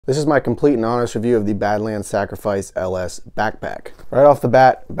This is my complete and honest review of the Badlands Sacrifice LS Backpack. Right off the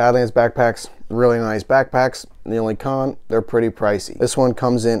bat, Badlands backpacks, really nice backpacks. The only con, they're pretty pricey. This one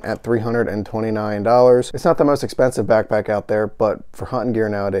comes in at $329. It's not the most expensive backpack out there, but for hunting gear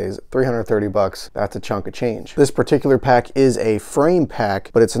nowadays, 330 bucks, that's a chunk of change. This particular pack is a frame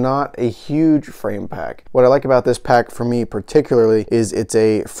pack, but it's not a huge frame pack. What I like about this pack for me particularly is it's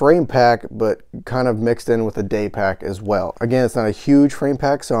a frame pack, but kind of mixed in with a day pack as well. Again, it's not a huge frame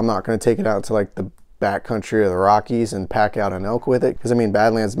pack, so I'm not gonna take it out to like the backcountry or the Rockies and pack out an elk with it, because I mean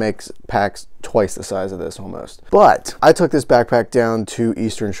Badlands makes packs twice the size of this almost. But I took this backpack down to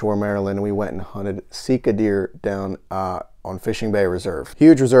Eastern Shore, Maryland, and we went and hunted Sika deer down on Fishing Bay Reserve.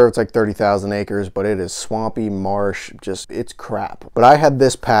 Huge reserve, it's like 30,000 acres, but it is swampy, marsh, just it's crap. But I had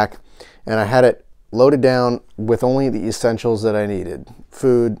this pack and I had it loaded down with only the essentials that I needed: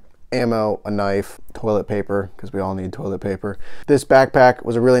 food, ammo, a knife, toilet paper, because we all need toilet paper. This backpack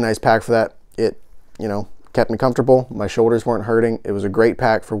was a really nice pack for that. It, you know, kept me comfortable. My shoulders weren't hurting. It was a great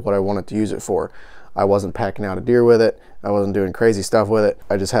pack for what I wanted to use it for. I wasn't packing out a deer with it. I wasn't doing crazy stuff with it.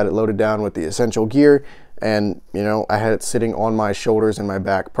 I just had it loaded down with the essential gear, and you know, I had it sitting on my shoulders and my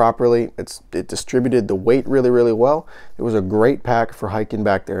back properly. It distributed the weight really, really well. It was a great pack for hiking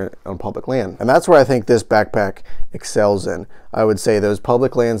back there on public land. And that's where I think this backpack excels in. I would say those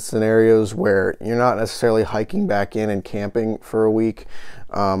public land scenarios where you're not necessarily hiking back in and camping for a week,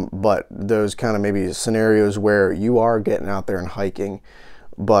 but those kind of maybe scenarios where you are getting out there and hiking,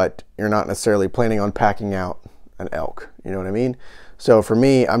 but you're not necessarily planning on packing out an elk, you know what I mean? So for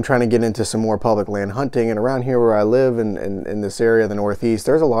me, I'm trying to get into some more public land hunting, and around here where I live in this area, the Northeast,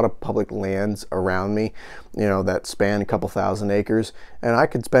 there's a lot of public lands around me, you know, that span a couple thousand acres, and I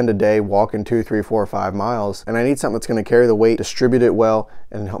could spend a day walking 2, 3, 4, 5 miles, and I need something that's going to carry the weight, distribute it well,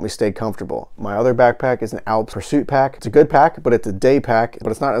 and help me stay comfortable. My other backpack is an Alps Pursuit pack. It's a good pack, but it's a day pack, but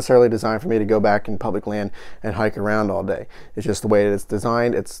it's not necessarily designed for me to go back in public land and hike around all day. It's just the way that it's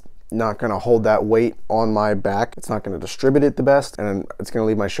designed. It's not going to hold that weight on my back. It's not going to distribute it the best, and it's going to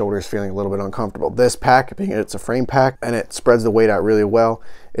leave my shoulders feeling a little bit uncomfortable. This pack, being it's a frame pack and it spreads the weight out really well,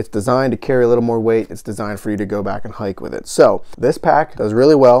 it's designed to carry a little more weight. It's designed for you to go back and hike with it. So this pack does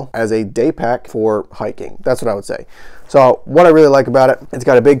really well as a day pack for hiking. That's what I would say. So what I really like about it, it's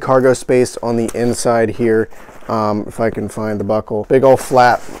got a big cargo space on the inside here. If I can find the buckle, big old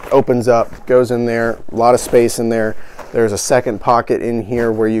flap opens up, goes in there, a lot of space in there. There's a second pocket in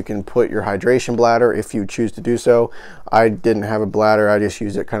here where you can put your hydration bladder if you choose to do so. I didn't have a bladder, I just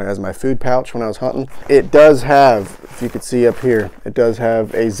used it kind of as my food pouch when I was hunting. It does have, if you could see up here, it does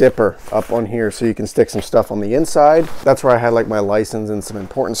have a zipper up on here so you can stick some stuff on the inside. That's where I had like my license and some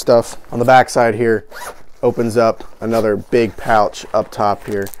important stuff. On the back side here, opens up another big pouch up top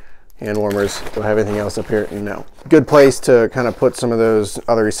here. Hand warmers. Do I have anything else up here? No. Good place to kind of put some of those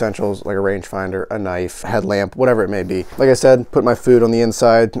other essentials like a rangefinder, a knife, headlamp, whatever it may be. Like I said, put my food on the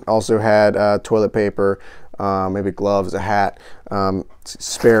inside. Also had toilet paper, maybe gloves, a hat,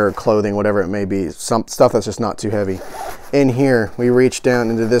 spare clothing, whatever it may be. Some stuff that's just not too heavy. In here, we reach down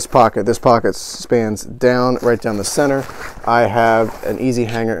into this pocket. This pocket spans down, right down the center. I have an easy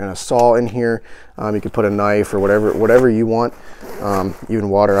hanger and a saw in here. You can put a knife or whatever you want, even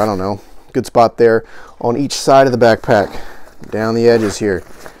water, I don't know. Good spot there. On each side of the backpack, down the edges here,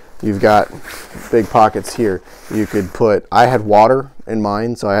 you've got big pockets here. You could put, I had water in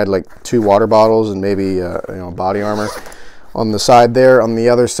mine, so I had like 2 water bottles and maybe you know, body armor. On the side there, on the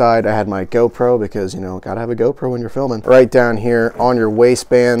other side, I had my GoPro, because you know, gotta have a GoPro when you're filming. Right down here on your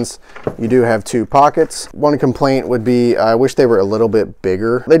waistbands, you do have 2 pockets. One complaint would be, I wish they were a little bit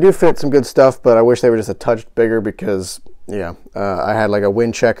bigger. They do fit some good stuff, but I wish they were just a touch bigger, because yeah, I had like a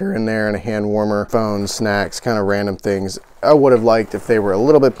wind checker in there and a hand warmer, phone, snacks, kind of random things. I would have liked if they were a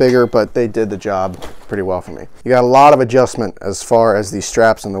little bit bigger, but they did the job pretty well for me. You got a lot of adjustment as far as these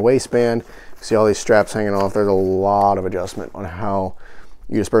straps in the waistband. See all these straps hanging off. There's a lot of adjustment on how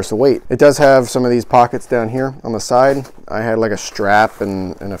you disperse the weight. It does have some of these pockets down here on the side. I had like a strap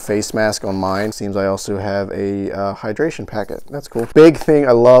and a face mask on mine. Seems I also have a hydration packet. That's cool. Big thing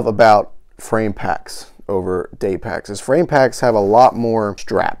I love about frame packs over day packs is frame packs have a lot more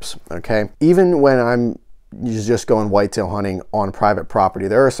straps, okay? Even when I'm just going whitetail hunting on private property,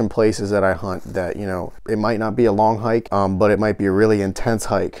 there are some places that I hunt that, you know, it might not be a long hike, but it might be a really intense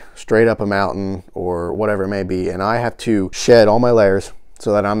hike straight up a mountain or whatever it may be, and I have to shed all my layers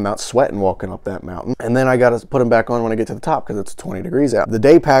so that I'm not sweating walking up that mountain, and then I gotta put them back on when I get to the top because it's 20 degrees out. The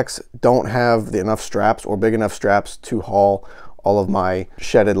day packs don't have enough straps or big enough straps to haul all of my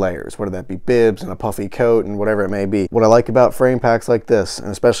shedded layers, whether that be bibs and a puffy coat and whatever it may be. What I like about frame packs like this,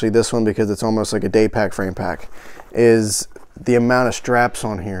 and especially this one because it's almost like a day pack frame pack, is the amount of straps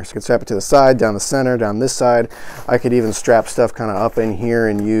on here. So I can strap it to the side, down the center, down this side. I could even strap stuff kind of up in here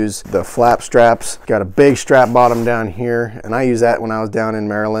and use the flap straps. Got a big strap bottom down here, and I use that when I was down in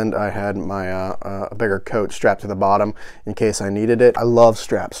Maryland. I had my a bigger coat strapped to the bottom in case I needed it. I love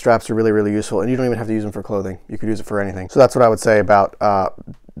straps. Straps are really, really useful, and you don't even have to use them for clothing. You could use it for anything. So that's what I would say about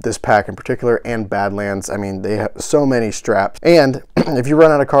this pack in particular, and Badlands. I mean, they have so many straps, and if you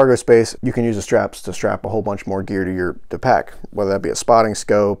run out of cargo space, you can use the straps to strap a whole bunch more gear to your pack, whether that be a spotting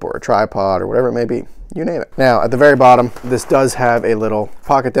scope or a tripod or whatever it may be, you name it. Now at the very bottom, this does have a little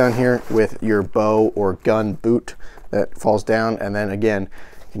pocket down here with your bow or gun boot that falls down, and then again,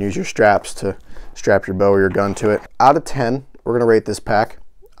 you can use your straps to strap your bow or your gun to it. Out of 10, we're gonna rate this pack.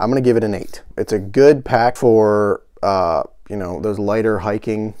 I'm gonna give it an 8. It's a good pack for you know, those lighter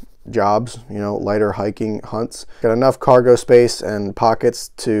hiking jobs, you know, lighter hiking hunts. Got enough cargo space and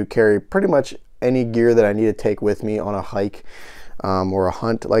pockets to carry pretty much any gear that I need to take with me on a hike or a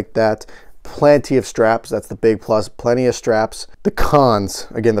hunt like that. Plenty of straps, that's the big plus, plenty of straps. The cons,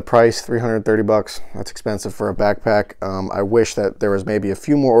 again, the price, 330 bucks. That's expensive for a backpack. I wish that there was maybe a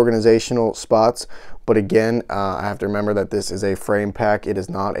few more organizational spots, but again, I have to remember that this is a frame pack. It is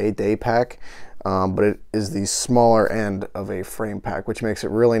not a day pack. But it is the smaller end of a frame pack, which makes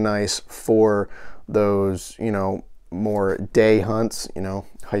it really nice for those, you know, more day hunts, you know,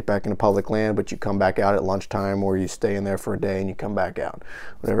 hike back into public land, but you come back out at lunchtime, or you stay in there for a day and you come back out,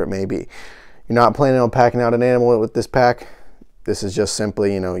 whatever it may be. You're not planning on packing out an animal with this pack. This is just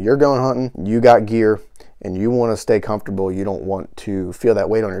simply, you know, you're going hunting, you got gear, and you want to stay comfortable. You don't want to feel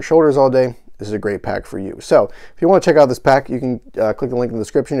that weight on your shoulders all day. This is a great pack for you. So if you want to check out this pack, you can click the link in the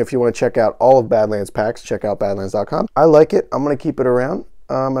description. If you want to check out all of Badlands packs, check out badlands.com. I like it. I'm going to keep it around,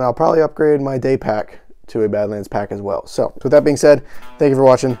 and I'll probably upgrade my day pack to a Badlands pack as well. So with that being said, thank you for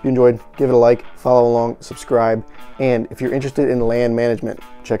watching. If you enjoyed, give it a like, follow along, subscribe, and if you're interested in land management,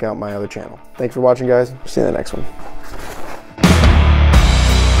 check out my other channel. Thanks for watching, guys. See you in the next one.